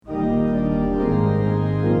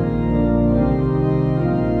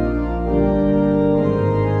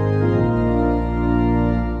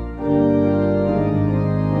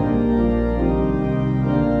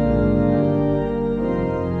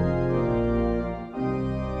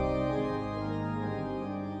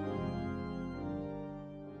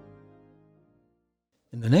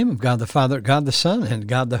In the name of God the Father, God the Son, and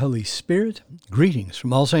God the Holy Spirit, greetings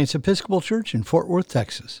from All Saints Episcopal Church in Fort Worth,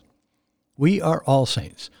 Texas. We are All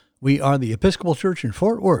Saints. We are the Episcopal Church in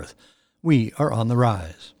Fort Worth. We are on the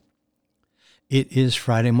rise. It is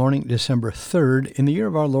Friday morning, December 3rd, in the year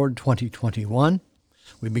of our Lord 2021.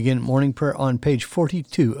 We begin morning prayer on page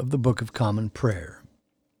 42 of the Book of Common Prayer.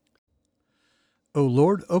 O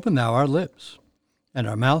Lord, open thou our lips, and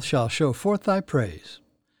our mouth shall show forth thy praise.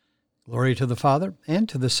 Glory to the Father, and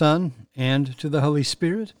to the Son, and to the Holy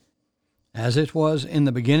Spirit, as it was in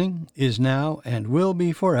the beginning, is now, and will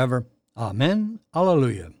be forever. Amen.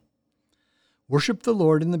 Alleluia. Worship the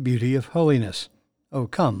Lord in the beauty of holiness. O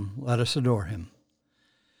come, let us adore him.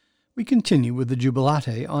 We continue with the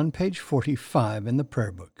Jubilate on page 45 in the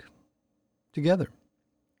prayer book. Together.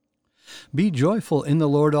 Be joyful in the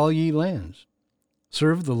Lord, all ye lands.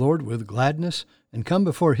 Serve the Lord with gladness, and come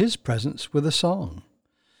before his presence with a song.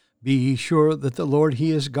 Be ye sure that the Lord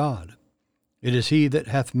he is God. It is he that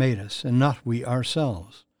hath made us, and not we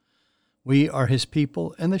ourselves. We are his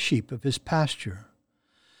people, and the sheep of his pasture.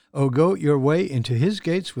 O go your way into his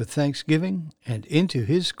gates with thanksgiving, and into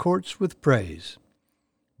his courts with praise.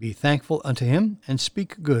 Be thankful unto him, and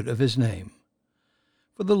speak good of his name.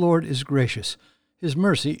 For the Lord is gracious, his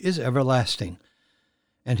mercy is everlasting,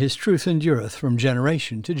 and his truth endureth from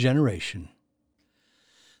generation to generation.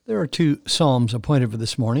 There are two psalms appointed for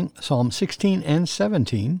this morning, Psalm 16 and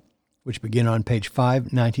 17, which begin on page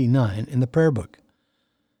 599 in the prayer book.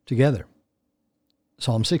 Together.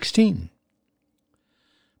 Psalm 16.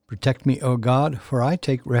 Protect me, O God, for I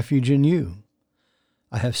take refuge in you.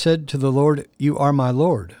 I have said to the Lord, you are my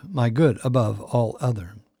Lord, my good above all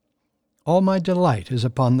other. All my delight is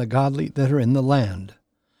upon the godly that are in the land,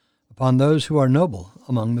 upon those who are noble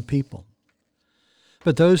among the people.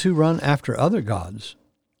 But those who run after other gods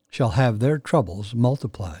shall have their troubles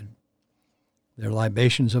multiplied. Their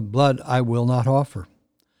libations of blood I will not offer,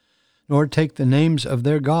 nor take the names of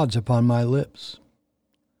their gods upon my lips.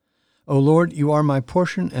 O Lord, you are my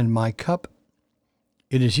portion and my cup.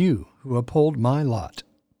 It is you who uphold my lot.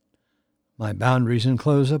 My boundaries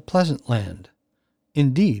enclose a pleasant land.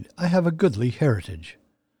 Indeed, I have a goodly heritage.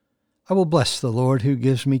 I will bless the Lord who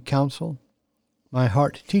gives me counsel. My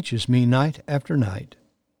heart teaches me night after night.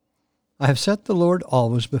 I have set the Lord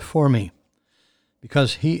always before me.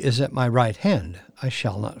 Because he is at my right hand, I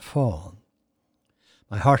shall not fall.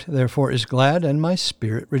 My heart therefore is glad, and my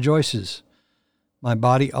spirit rejoices. My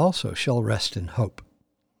body also shall rest in hope.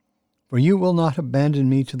 For you will not abandon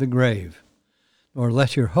me to the grave, nor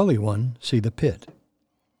let your Holy One see the pit.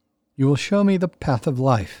 You will show me the path of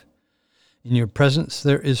life. In your presence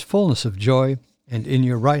there is fullness of joy, and in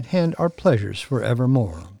your right hand are pleasures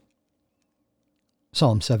forevermore.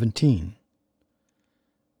 Psalm 17.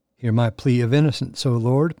 Hear my plea of innocence, O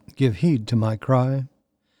Lord, give heed to my cry.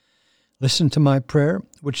 Listen to my prayer,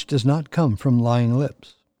 which does not come from lying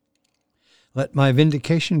lips. Let my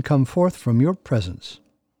vindication come forth from your presence.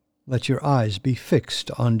 Let your eyes be fixed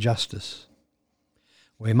on justice.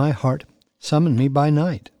 Weigh my heart, summon me by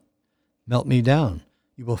night. Melt me down,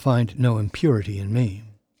 you will find no impurity in me.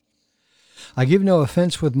 I give no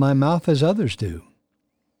offense with my mouth as others do.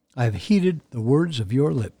 I have heeded the words of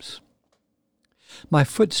your lips. My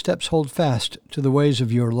footsteps hold fast to the ways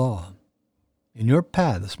of your law. In your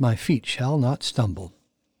paths my feet shall not stumble.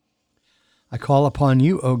 I call upon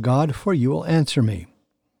you, O God, for you will answer me.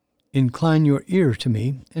 Incline your ear to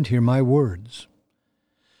me and hear my words.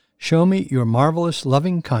 Show me your marvelous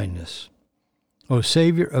loving kindness, O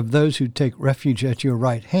Savior of those who take refuge at your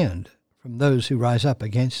right hand from those who rise up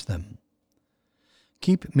against them.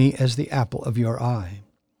 Keep me as the apple of your eye.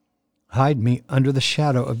 Hide me under the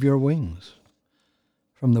shadow of your wings.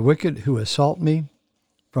 From the wicked who assault me,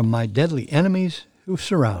 from my deadly enemies who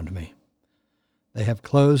surround me. They have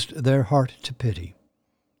closed their heart to pity,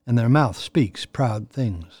 and their mouth speaks proud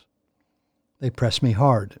things. They press me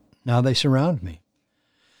hard, now they surround me,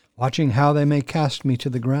 watching how they may cast me to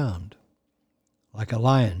the ground. Like a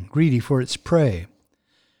lion greedy for its prey,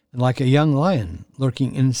 and like a young lion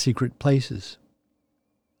lurking in secret places.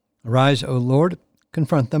 Arise, O Lord,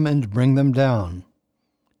 confront them and bring them down.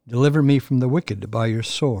 Deliver me from the wicked by your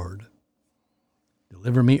sword.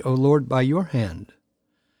 Deliver me, O Lord, by your hand,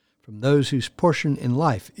 from those whose portion in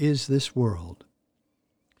life is this world,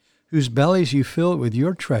 whose bellies you fill with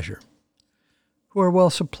your treasure, who are well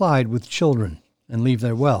supplied with children, and leave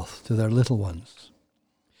their wealth to their little ones.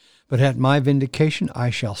 But at my vindication I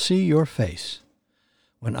shall see your face.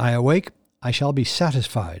 When I awake, I shall be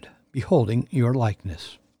satisfied, beholding your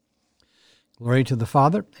likeness. Glory to the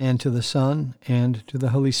Father, and to the Son, and to the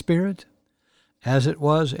Holy Spirit, as it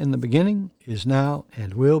was in the beginning, is now,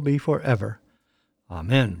 and will be forever.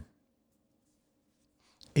 Amen.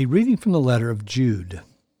 A reading from the letter of Jude.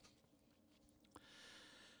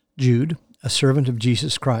 Jude, a servant of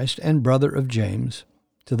Jesus Christ and brother of James,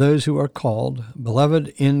 to those who are called,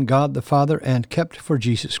 beloved in God the Father, and kept for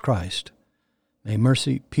Jesus Christ. May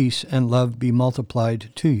mercy, peace, and love be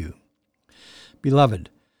multiplied to you. Beloved,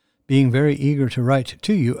 being very eager to write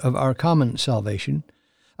to you of our common salvation,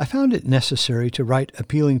 I found it necessary to write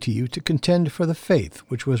appealing to you to contend for the faith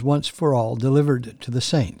which was once for all delivered to the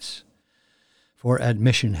saints. For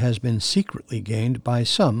admission has been secretly gained by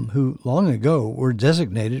some who long ago were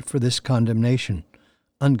designated for this condemnation,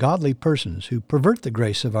 ungodly persons who pervert the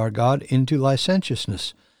grace of our God into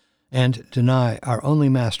licentiousness, and deny our only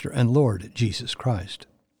Master and Lord, Jesus Christ.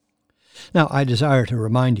 Now I desire to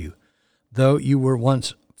remind you, though you were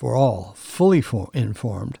once for all fully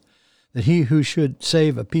informed, that he who should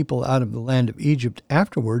save a people out of the land of Egypt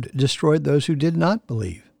afterward destroyed those who did not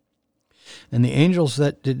believe. And the angels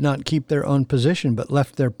that did not keep their own position but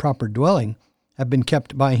left their proper dwelling have been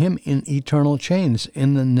kept by him in eternal chains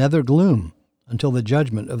in the nether gloom until the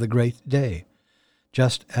judgment of the great day,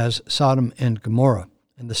 just as Sodom and Gomorrah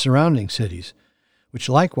and the surrounding cities, which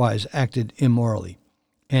likewise acted immorally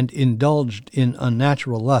and indulged in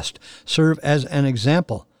unnatural lust, serve as an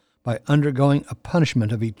example by undergoing a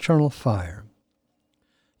punishment of eternal fire.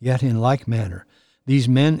 Yet in like manner, these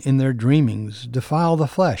men in their dreamings defile the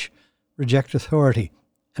flesh, reject authority,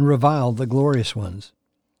 and revile the glorious ones.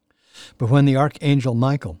 But when the archangel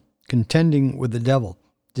Michael, contending with the devil,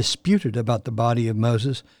 disputed about the body of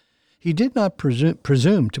Moses, he did not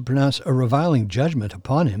presume to pronounce a reviling judgment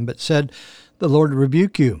upon him, but said, "The Lord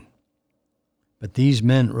rebuke you." But these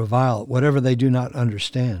men revile whatever they do not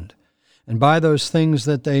understand, and by those things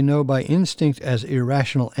that they know by instinct as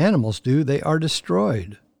irrational animals do, they are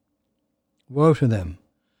destroyed. Woe to them,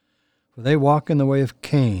 for they walk in the way of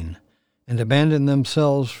Cain, and abandon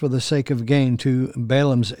themselves for the sake of gain to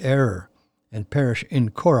Balaam's error, and perish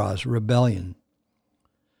in Korah's rebellion.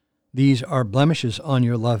 These are blemishes on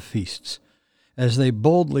your love feasts, as they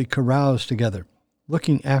boldly carouse together,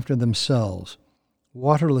 looking after themselves,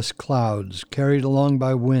 waterless clouds carried along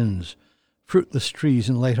by winds, fruitless trees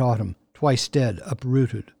in late autumn, twice dead,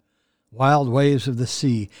 uprooted, wild waves of the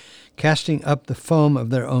sea, casting up the foam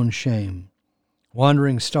of their own shame,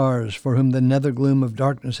 wandering stars for whom the nether gloom of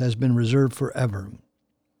darkness has been reserved forever.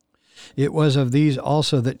 It was of these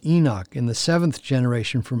also that Enoch, in the 7th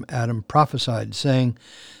generation from Adam, prophesied, saying,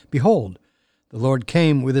 "Behold, the Lord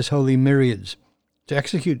came with his holy myriads, to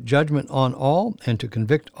execute judgment on all, and to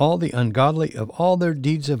convict all the ungodly of all their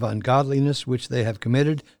deeds of ungodliness which they have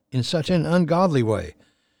committed in such an ungodly way,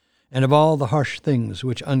 and of all the harsh things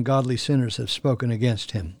which ungodly sinners have spoken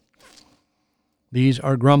against him. These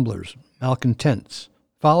are grumblers, malcontents,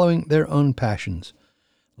 following their own passions,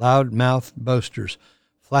 loud-mouthed boasters,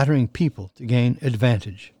 flattering people to gain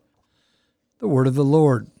advantage." The word of the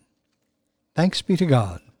Lord. Thanks be to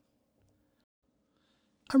God.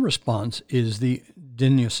 Our response is the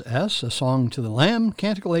Dignus Es, a song to the Lamb,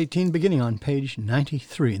 Canticle 18, beginning on page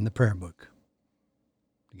 93 in the prayer book.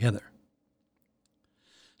 Together.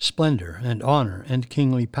 Splendor and honor and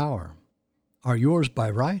kingly power are yours by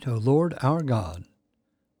right, O Lord our God,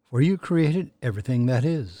 for you created everything that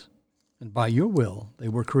is, and by your will they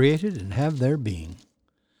were created and have their being.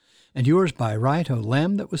 And yours by right, O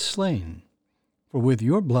Lamb that was slain, for with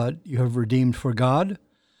your blood you have redeemed for God,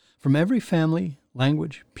 from every family,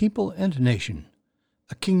 language, people, and nation,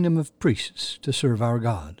 a kingdom of priests to serve our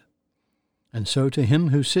God. And so to him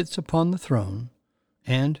who sits upon the throne,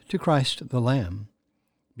 and to Christ the Lamb,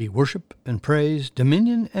 be worship and praise,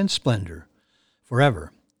 dominion and splendor,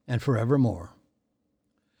 forever and forevermore.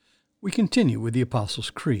 We continue with the Apostles'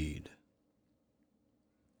 Creed.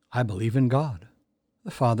 I believe in God,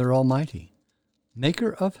 the Father Almighty,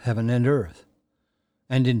 maker of heaven and earth,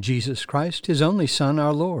 and in Jesus Christ, his only Son,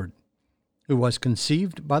 our Lord, who was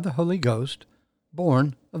conceived by the Holy Ghost,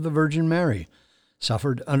 born of the Virgin Mary,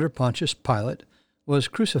 suffered under Pontius Pilate, was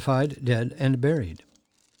crucified, dead, and buried.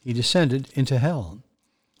 He descended into hell.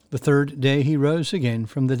 The third day he rose again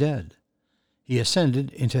from the dead. He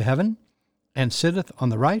ascended into heaven, and sitteth on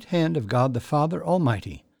the right hand of God the Father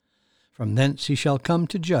Almighty. From thence he shall come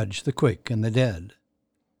to judge the quick and the dead.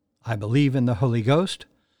 I believe in the Holy Ghost,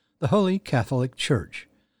 the Holy Catholic Church,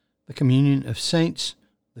 the communion of saints,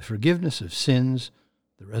 the forgiveness of sins,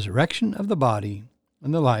 the resurrection of the body,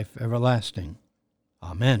 and the life everlasting.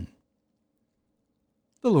 Amen.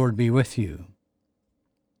 The Lord be with you.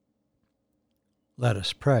 Let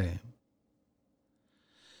us pray.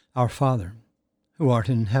 Our Father, who art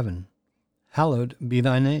in heaven, hallowed be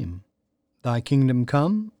thy name. Thy kingdom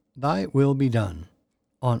come, thy will be done,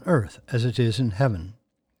 on earth as it is in heaven.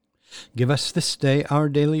 Give us this day our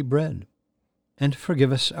daily bread, and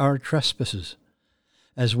forgive us our trespasses,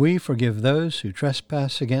 as we forgive those who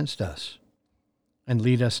trespass against us. And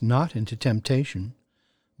lead us not into temptation,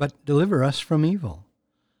 but deliver us from evil.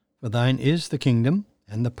 For thine is the kingdom,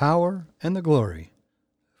 and the power, and the glory,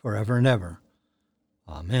 forever and ever.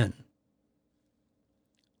 Amen.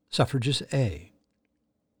 Suffrages A.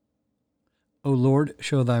 O Lord,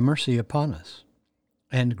 show thy mercy upon us,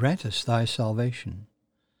 and grant us thy salvation.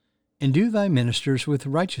 Endue thy ministers with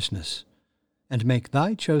righteousness, and make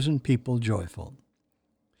thy chosen people joyful.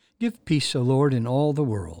 Give peace, O Lord, in all the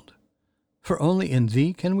world, for only in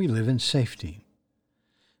thee can we live in safety.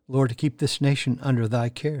 Lord, keep this nation under thy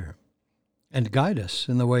care, and guide us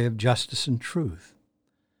in the way of justice and truth.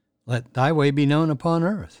 Let thy way be known upon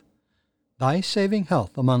earth, thy saving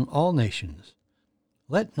health among all nations.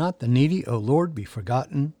 Let not the needy, O Lord, be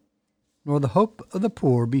forgotten, nor the hope of the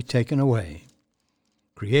poor be taken away.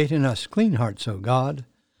 Create in us clean hearts, O God,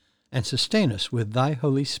 and sustain us with thy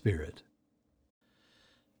Holy Spirit.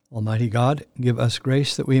 Almighty God, give us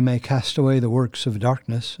grace that we may cast away the works of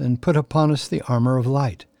darkness and put upon us the armor of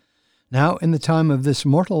light. Now in the time of this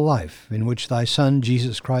mortal life, in which thy Son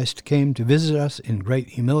Jesus Christ came to visit us in great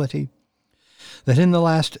humility, that in the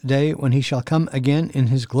last day, when he shall come again in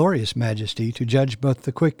his glorious majesty to judge both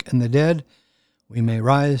the quick and the dead, we may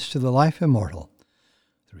rise to the life immortal,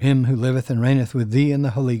 through him who liveth and reigneth with thee and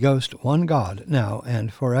the Holy Ghost, one God, now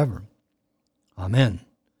and forever. Amen.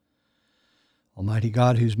 Almighty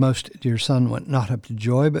God, whose most dear Son went not up to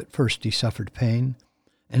joy, but first he suffered pain,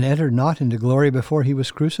 and entered not into glory before he was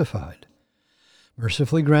crucified,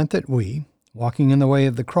 mercifully grant that we, walking in the way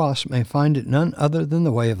of the cross, may find it none other than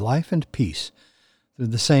the way of life and peace, through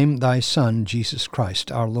the same thy Son, Jesus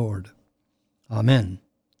Christ our Lord. Amen.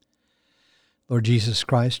 Lord Jesus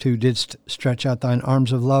Christ, who didst stretch out thine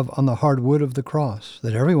arms of love on the hard wood of the cross,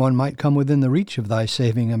 that every one might come within the reach of thy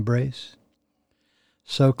saving embrace,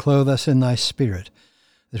 so clothe us in thy Spirit,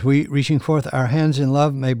 that we, reaching forth our hands in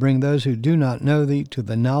love, may bring those who do not know thee to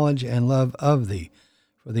the knowledge and love of thee,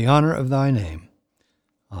 for the honor of thy name.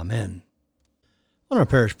 Amen. On our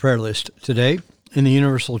parish prayer list today, in the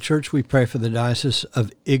Universal Church, we pray for the Diocese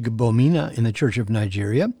of Igbomina in the Church of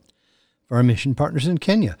Nigeria, for our mission partners in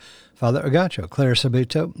Kenya, Father Agacho, Claire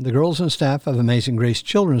Sabuto, the girls and staff of Amazing Grace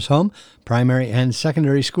Children's Home, primary and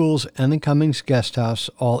secondary schools, and the Cummings Guest House,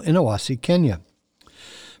 all in Owasi, Kenya.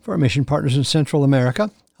 For our mission partners in Central America,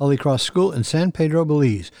 Holy Cross School in San Pedro,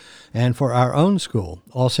 Belize, and for our own school,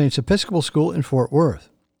 All Saints Episcopal School in Fort Worth.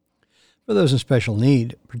 For those in special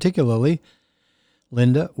need, particularly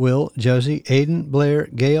Linda, Will, Josie, Aiden, Blair,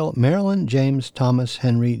 Gail, Marilyn, James, Thomas,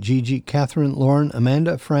 Henry, Gigi, Catherine, Lauren,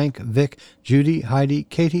 Amanda, Frank, Vic, Judy, Heidi,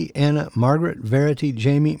 Katie, Anna, Margaret, Verity,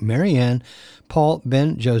 Jamie, Marianne, Paul,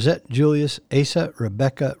 Ben, Josette, Julius, Asa,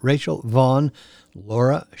 Rebecca, Rachel, Vaughn,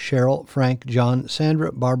 Laura, Cheryl, Frank, John,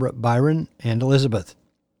 Sandra, Barbara, Byron, and Elizabeth.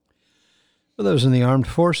 For those in the armed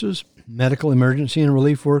forces, medical emergency and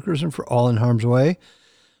relief workers, and for all in harm's way,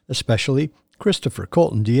 especially Christopher,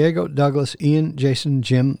 Colton, Diego, Douglas, Ian, Jason,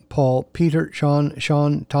 Jim, Paul, Peter,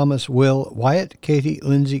 Sean, Thomas, Will, Wyatt, Katie,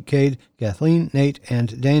 Lindsay, Cade, Kathleen, Nate,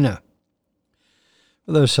 and Dana.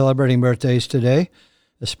 For those celebrating birthdays today,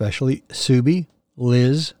 especially Subi,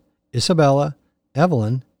 Liz, Isabella,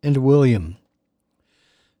 Evelyn, and William.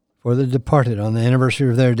 For the departed on the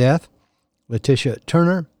anniversary of their death, Letitia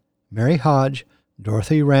Turner, Mary Hodge,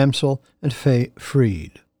 Dorothy Ramsell, and Faye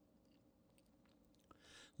Freed.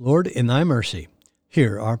 Lord, in thy mercy,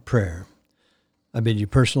 hear our prayer. I bid you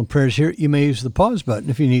personal prayers here. You may use the pause button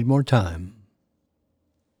if you need more time.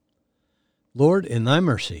 Lord, in thy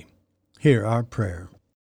mercy, hear our prayer.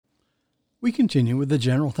 We continue with the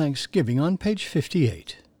general thanksgiving on page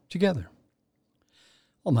 58, together.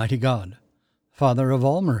 Almighty God, Father of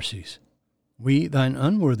all mercies, we, thine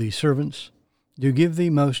unworthy servants, do give thee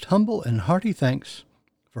most humble and hearty thanks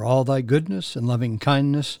for all thy goodness and loving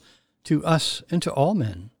kindness to us and to all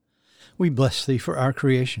men. We bless thee for our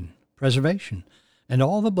creation, preservation, and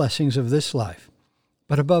all the blessings of this life,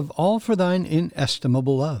 but above all for thine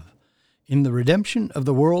inestimable love, in the redemption of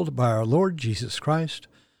the world by our Lord Jesus Christ,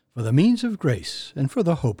 for the means of grace and for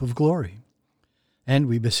the hope of glory. And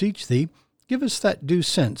we beseech thee, give us that due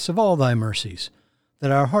sense of all thy mercies,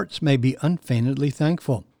 that our hearts may be unfeignedly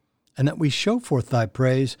thankful, and that we show forth thy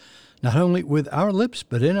praise, not only with our lips,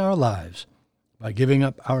 but in our lives, by giving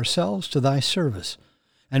up ourselves to thy service,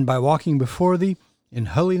 and by walking before thee in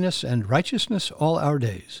holiness and righteousness all our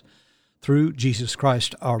days, through Jesus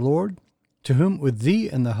Christ our Lord, to whom with thee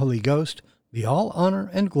and the Holy Ghost be all honor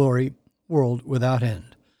and glory, world without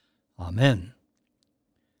end. Amen.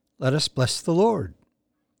 Let us bless the Lord.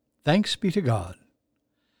 Thanks be to God.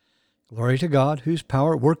 Glory to God, whose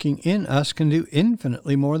power working in us can do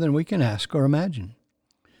infinitely more than we can ask or imagine.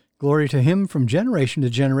 Glory to him from generation to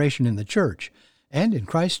generation in the church and in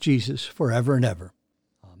Christ Jesus forever and ever.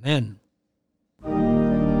 Amen.